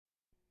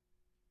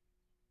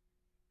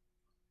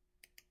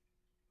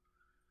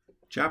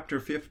Chapter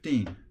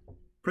 15,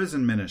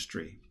 Prison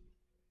Ministry.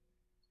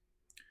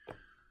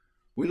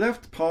 We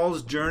left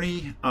Paul's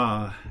journey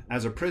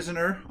as a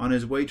prisoner on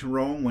his way to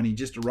Rome when he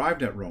just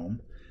arrived at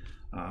Rome.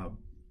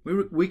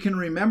 We can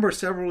remember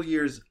several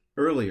years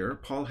earlier,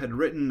 Paul had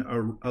written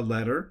a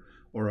letter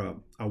or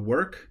a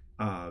work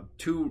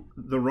to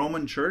the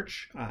Roman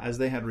church as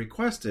they had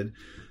requested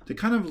to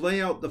kind of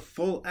lay out the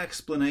full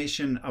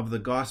explanation of the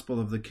gospel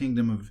of the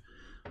kingdom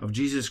of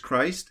Jesus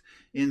Christ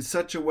in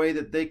such a way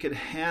that they could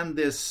hand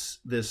this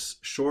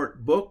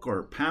short book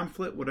or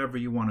pamphlet, whatever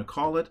you want to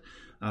call it,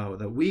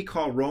 that we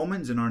call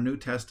Romans in our New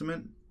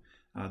Testament.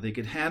 They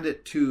could hand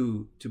it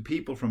to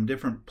people from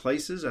different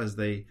places as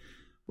they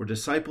were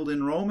discipled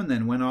in Rome and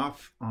then went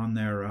off on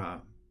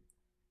their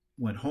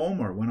went home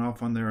or went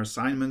off on their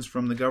assignments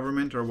from the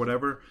government or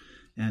whatever,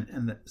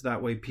 and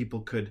that way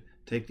people could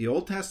take the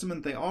Old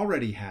Testament they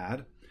already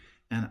had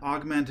and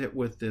augment it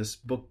with this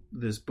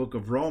book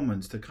of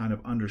Romans to kind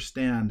of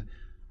understand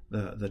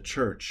the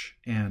church.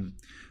 And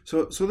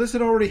so this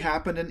had already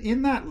happened, and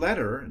in that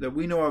letter that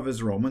we know of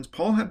as Romans,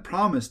 Paul had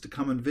promised to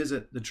come and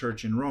visit the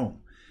church in Rome.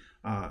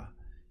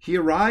 He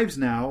arrives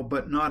now,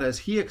 but not as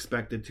he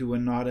expected to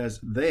and not as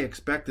they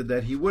expected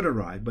that he would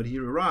arrive, but he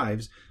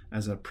arrives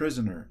as a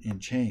prisoner in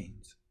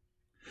chains.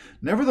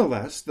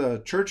 Nevertheless,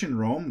 the church in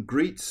Rome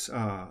greets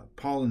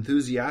Paul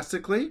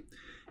enthusiastically,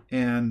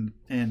 and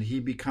he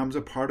becomes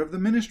a part of the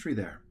ministry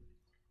there.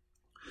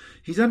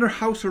 He's under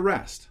house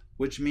arrest,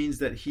 which means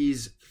that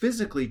he's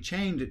physically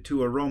chained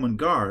to a Roman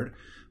guard,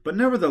 but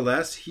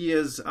nevertheless, he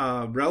is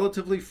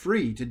relatively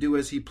free to do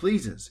as he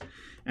pleases,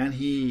 and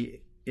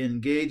he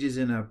engages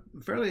in a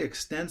fairly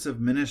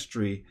extensive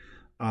ministry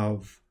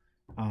of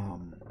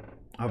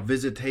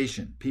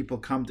visitation. People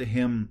come to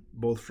him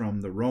both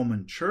from the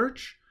Roman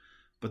church,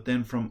 but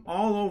then from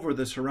all over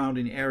the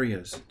surrounding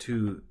areas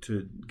to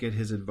get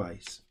his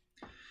advice.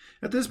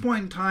 At this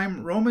point in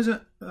time,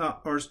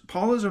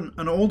 Paul is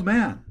an old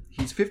man.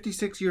 He's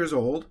 56 years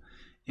old,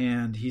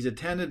 and he's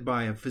attended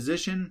by a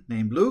physician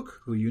named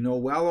Luke, who you know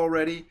well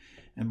already,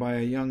 and by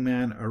a young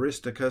man,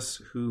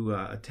 Aristarchus, who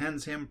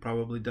attends him,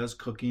 probably does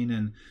cooking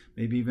and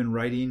maybe even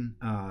writing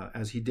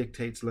as he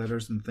dictates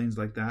letters and things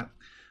like that.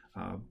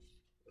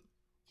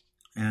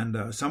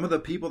 And some of the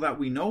people that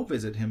we know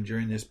visit him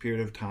during this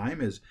period of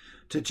time is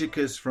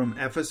Tychicus from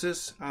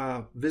Ephesus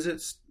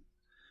visits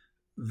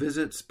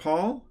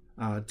Paul.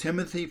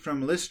 Timothy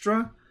from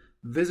Lystra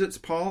visits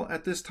Paul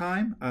at this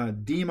time.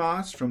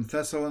 Demas from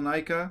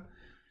Thessalonica,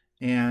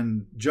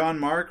 and John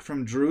Mark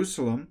from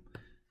Jerusalem.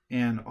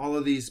 And all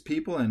of these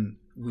people, and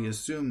we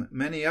assume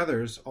many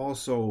others,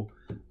 also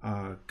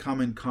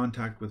come in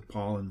contact with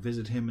Paul and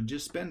visit him and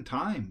just spend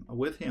time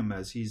with him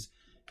as he's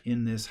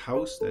in this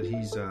house that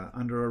he's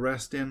under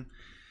arrest in.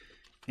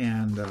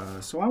 And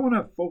so I want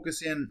to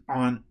focus in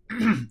on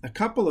a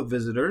couple of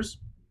visitors.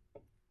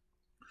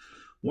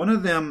 One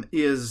of them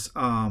is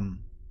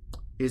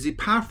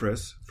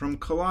Epaphras from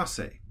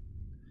Colossae.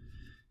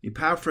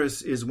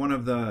 Epaphras is one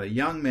of the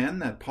young men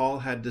that Paul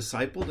had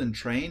discipled and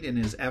trained in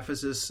his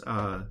Ephesus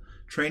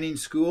training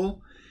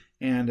school.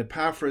 And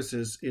Epaphras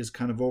is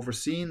kind of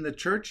overseeing the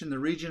church in the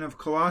region of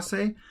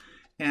Colossae.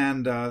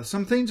 And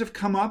some things have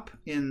come up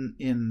in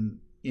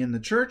the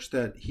church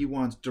that he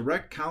wants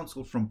direct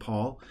counsel from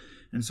Paul.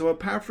 And so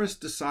Epaphras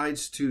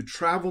decides to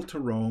travel to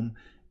Rome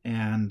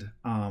and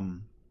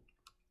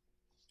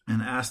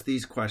ask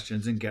these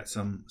questions and get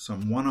some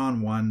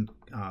one-on-one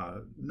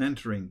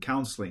mentoring,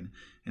 counseling,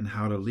 and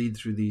how to lead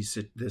through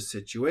this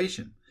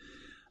situation.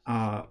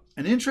 An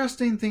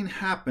interesting thing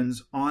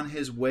happens on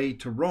his way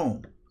to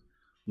Rome.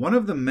 One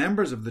of the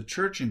members of the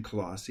church in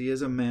Colossae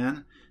is a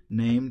man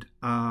named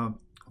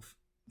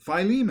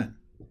Philemon.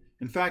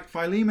 In fact,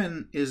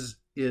 Philemon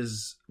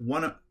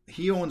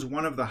he owns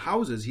one of the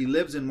houses. He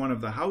lives in one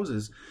of the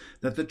houses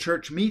that the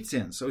church meets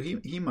in. So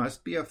he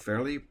must be a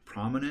fairly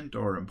prominent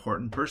or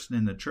important person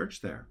in the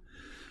church there.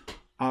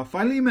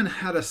 Philemon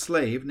had a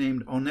slave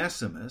named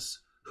Onesimus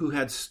who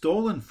had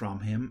stolen from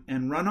him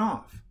and run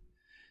off.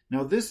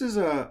 Now, this is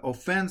an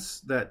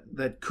offense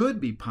that could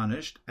be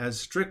punished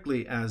as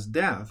strictly as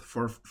death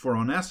for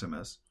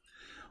Onesimus.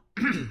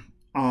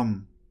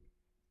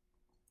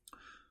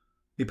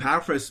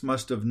 Epaphras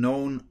must have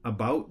known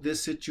about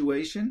this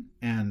situation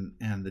and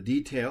the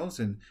details,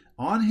 and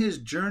on his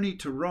journey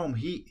to Rome,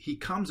 he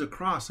comes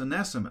across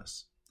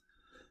Onesimus.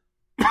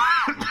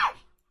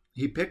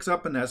 He picks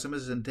up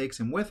Onesimus and takes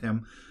him with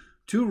him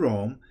to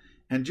Rome,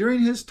 and during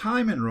his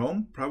time in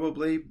Rome,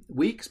 probably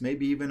weeks,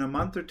 maybe even a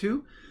month or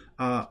two,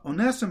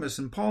 Onesimus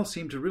and Paul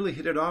seem to really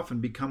hit it off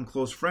and become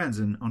close friends,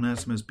 and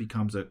Onesimus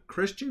becomes a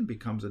Christian,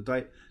 becomes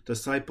a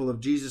disciple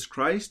of Jesus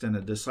Christ and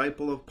a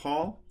disciple of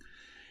Paul.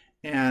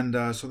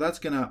 And so that's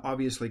going to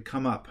obviously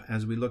come up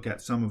as we look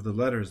at some of the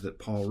letters that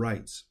Paul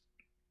writes.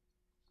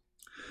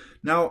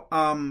 Now,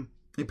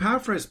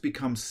 Epaphras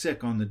becomes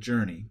sick on the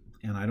journey,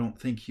 and I don't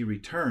think he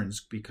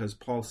returns because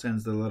Paul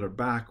sends the letter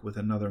back with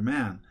another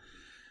man.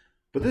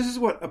 But this is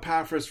what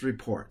Epaphras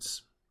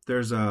reports.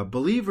 There's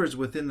believers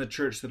within the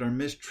church that are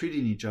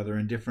mistreating each other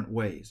in different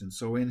ways. And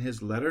so in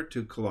his letter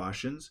to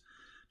Colossians,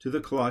 to the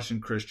Colossian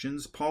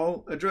Christians,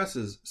 Paul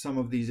addresses some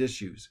of these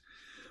issues.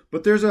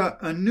 But there's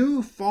a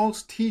new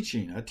false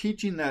teaching, a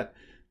teaching that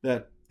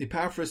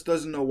Epaphras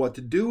doesn't know what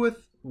to do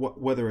with,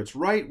 whether it's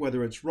right,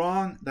 whether it's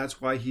wrong. That's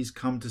why he's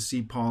come to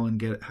see Paul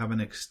and have an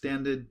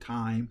extended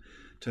time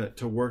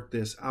to work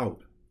this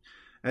out.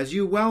 As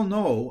you well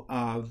know,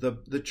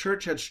 the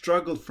church had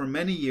struggled for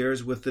many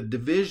years with the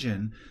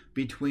division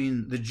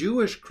between the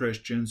Jewish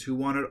Christians who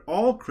wanted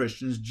all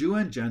Christians, Jew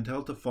and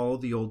Gentile, to follow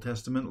the Old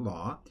Testament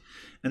law,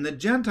 and the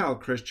Gentile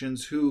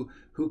Christians who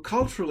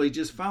culturally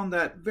just found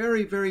that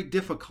very, very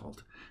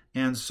difficult.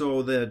 And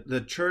so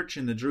the church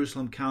in the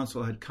Jerusalem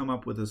Council had come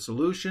up with a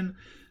solution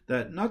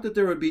that not that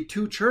there would be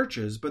two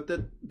churches, but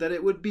that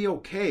it would be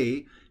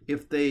okay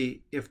if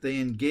they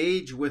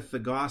engage with the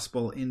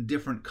gospel in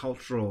different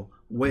cultural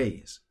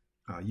ways.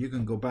 You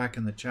can go back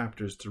in the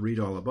chapters to read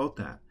all about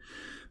that.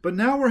 But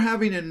now we're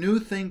having a new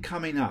thing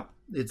coming up.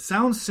 It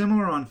sounds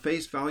similar on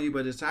face value,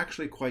 but it's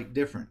actually quite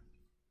different.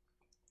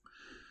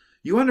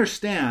 You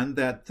understand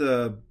that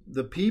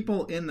the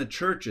people in the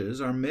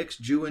churches are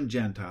mixed Jew and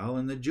Gentile,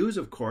 and the Jews,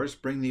 of course,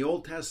 bring the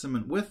Old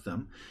Testament with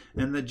them,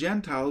 and the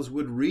Gentiles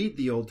would read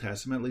the Old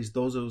Testament, at least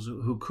those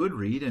who could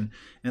read, and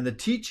the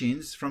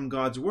teachings from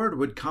God's Word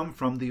would come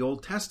from the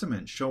Old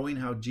Testament, showing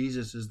how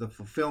Jesus is the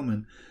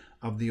fulfillment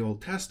of the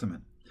Old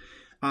Testament.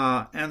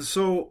 And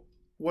so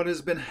what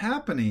has been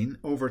happening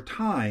over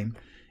time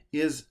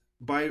is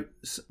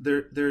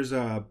there's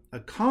a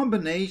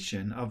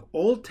combination of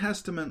Old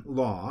Testament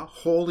law,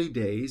 holy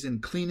days,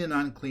 and clean and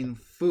unclean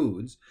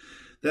foods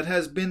that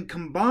has been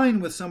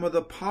combined with some of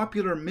the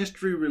popular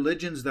mystery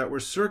religions that were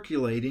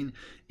circulating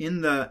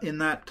in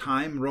that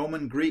time,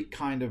 Roman Greek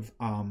kind of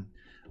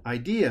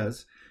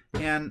ideas,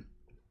 and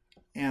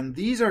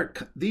these are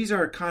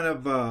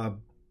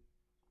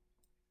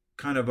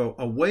kind of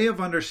a way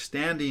of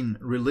understanding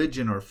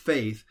religion or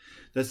faith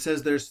that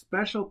says there's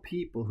special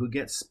people who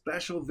get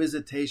special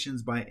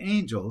visitations by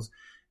angels,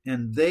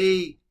 and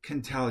they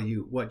can tell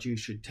you what you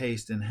should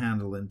taste and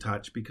handle and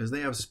touch because they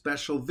have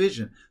special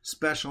vision,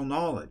 special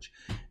knowledge.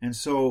 And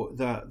so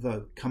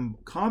the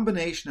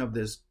combination of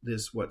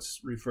this what's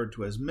referred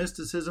to as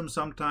mysticism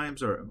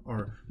sometimes,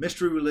 or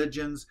mystery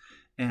religions,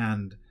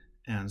 and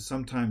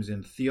sometimes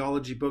in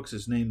theology books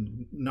is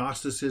named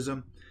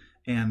Gnosticism,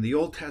 and the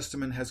Old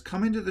Testament has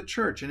come into the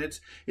church, and it's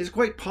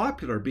quite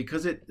popular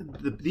because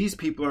these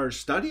people are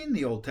studying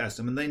the Old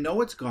Testament. They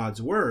know it's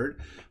God's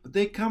Word, but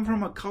they come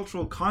from a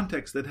cultural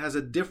context that has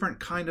a different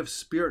kind of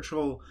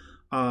spiritual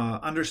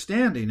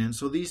understanding. And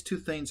so these two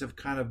things have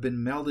kind of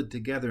been melded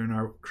together and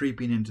are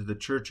creeping into the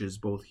churches,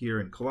 both here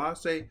in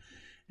Colossae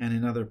and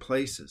in other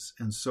places.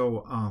 And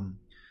so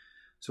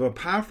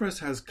Epaphras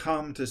has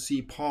come to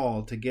see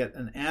Paul to get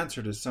an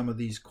answer to some of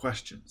these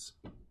questions.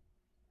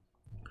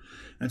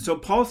 And so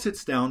Paul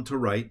sits down to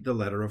write the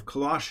letter of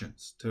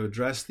Colossians to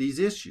address these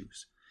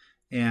issues.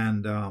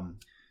 And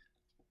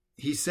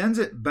he sends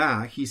it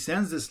back. He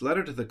sends this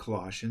letter to the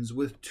Colossians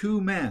with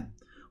two men.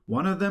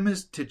 One of them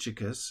is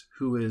Tychicus,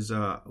 who is,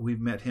 we've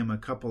met him a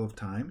couple of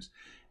times.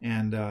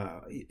 And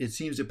it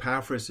seems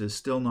Epaphras is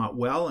still not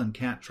well and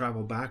can't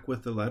travel back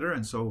with the letter.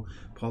 And so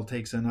Paul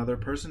takes another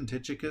person,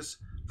 Tychicus,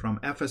 from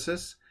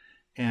Ephesus.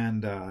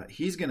 And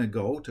he's going to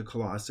go to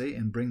Colossae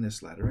and bring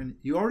this letter. And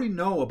you already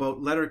know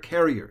about letter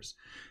carriers.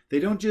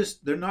 They're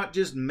not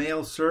just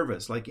mail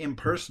service, like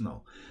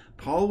impersonal.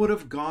 Paul would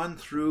have gone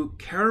through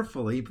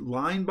carefully,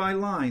 line by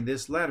line,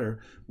 this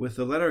letter with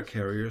the letter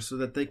carrier so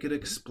that they could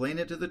explain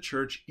it to the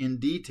church in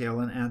detail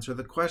and answer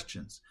the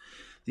questions.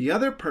 The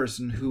other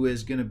person who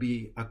is going to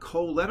be a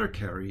co-letter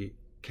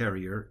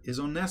carrier is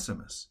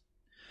Onesimus.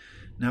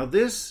 Now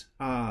this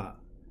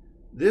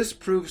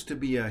proves to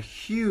be a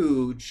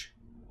huge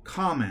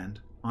comment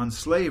on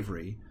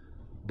slavery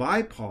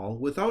by Paul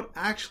without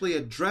actually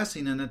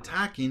addressing and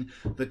attacking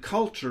the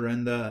culture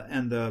and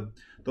the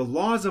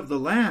laws of the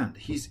land.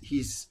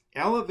 He's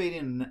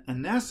elevating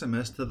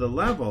Onesimus to the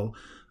level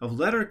of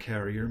letter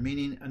carrier,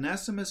 meaning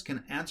Onesimus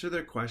can answer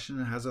their question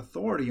and has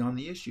authority on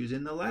the issues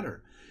in the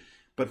letter.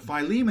 But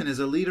Philemon is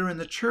a leader in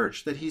the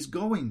church that he's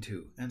going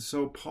to, and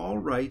so Paul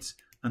writes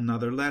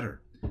another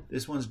letter.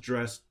 This one's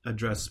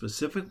addressed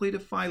specifically to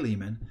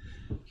Philemon.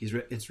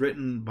 It's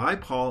written by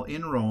Paul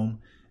in Rome,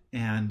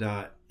 and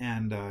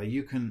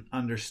you can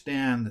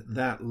understand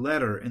that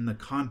letter in the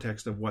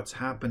context of what's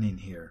happening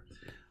here.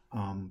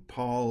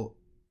 Paul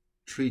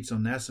treats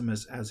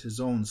Onesimus as his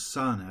own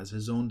son, as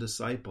his own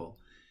disciple,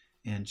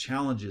 and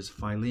challenges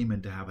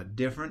Philemon to have a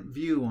different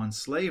view on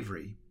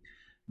slavery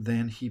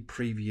than he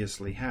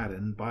previously had.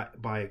 And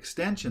by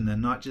extension,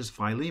 then not just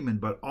Philemon,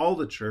 but all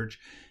the church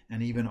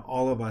and even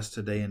all of us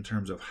today in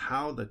terms of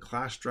how the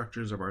class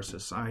structures of our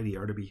society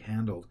are to be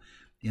handled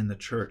in the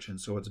church. And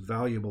so it's a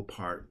valuable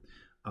part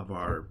of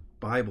our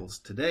Bibles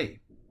today.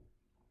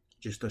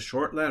 Just a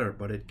short letter,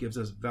 but it gives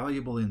us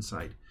valuable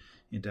insight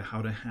into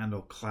how to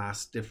handle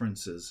class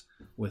differences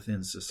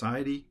within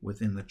society,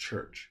 within the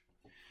church.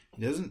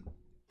 He doesn't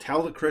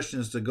tell the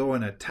Christians to go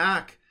and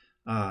attack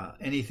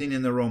anything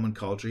in the Roman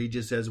culture. He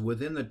just says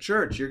within the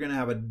church, you're going to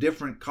have a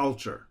different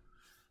culture.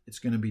 It's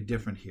going to be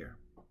different here.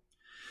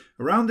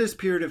 Around this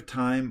period of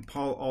time,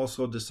 Paul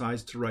also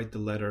decides to write the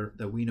letter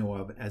that we know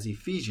of as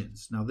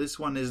Ephesians. Now, this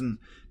one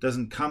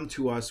doesn't come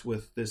to us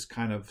with this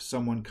kind of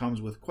someone comes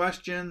with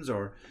questions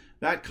or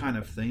that kind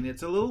of thing.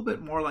 It's a little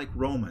bit more like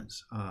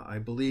Romans. I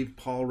believe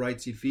Paul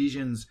writes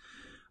Ephesians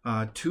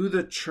to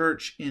the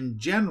church in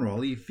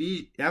general.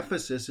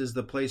 Ephesus is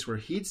the place where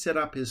he'd set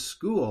up his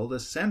school, the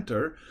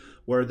center,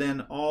 where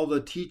then all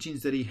the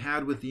teachings that he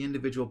had with the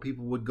individual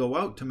people would go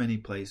out to many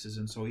places.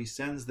 And so he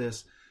sends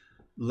this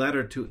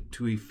letter to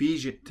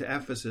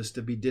Ephesus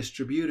to be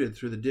distributed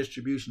through the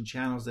distribution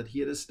channels that he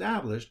had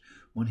established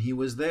when he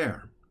was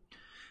there.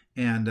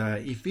 And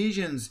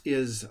Ephesians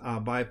is,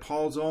 by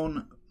Paul's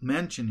own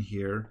mention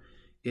here,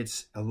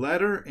 it's a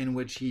letter in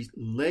which he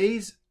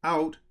lays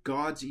out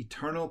God's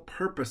eternal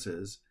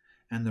purposes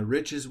and the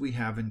riches we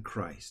have in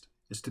Christ.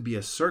 It's to be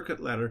a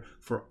circuit letter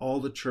for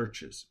all the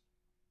churches,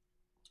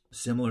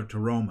 similar to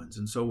Romans.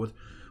 And so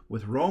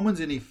with Romans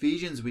and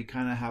Ephesians, we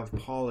kind of have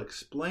Paul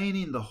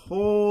explaining the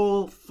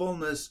whole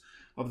fullness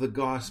of the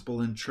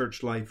gospel in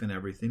church life and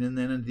everything. And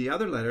then in the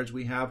other letters,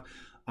 we have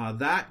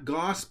that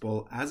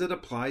gospel as it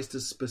applies to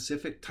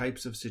specific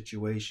types of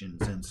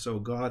situations. And so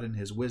God in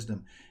his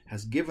wisdom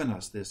has given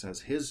us this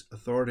as his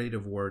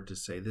authoritative word to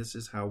say this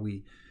is how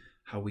we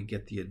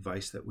get the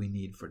advice that we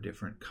need for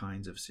different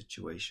kinds of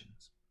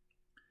situations.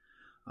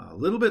 A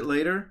little bit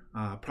later,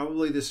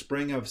 probably the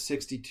spring of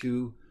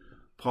 62,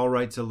 Paul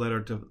writes a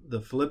letter to the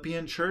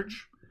Philippian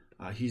church.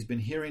 He's been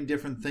hearing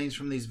different things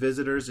from these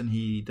visitors, and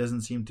he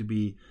doesn't seem to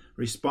be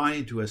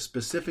responding to a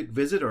specific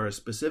visit or a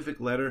specific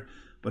letter,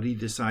 but he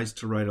decides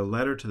to write a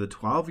letter to the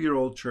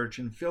 12-year-old church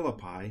in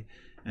Philippi,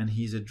 and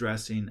he's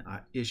addressing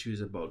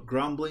issues about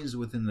grumblings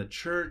within the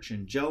church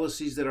and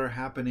jealousies that are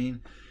happening,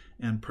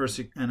 and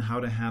how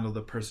to handle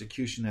the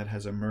persecution that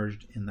has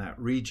emerged in that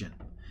region.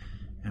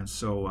 And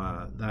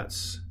so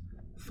that's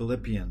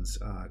Philippians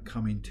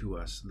coming to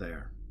us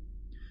there.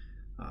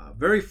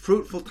 Very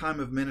fruitful time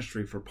of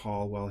ministry for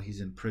Paul while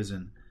he's in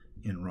prison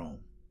in Rome.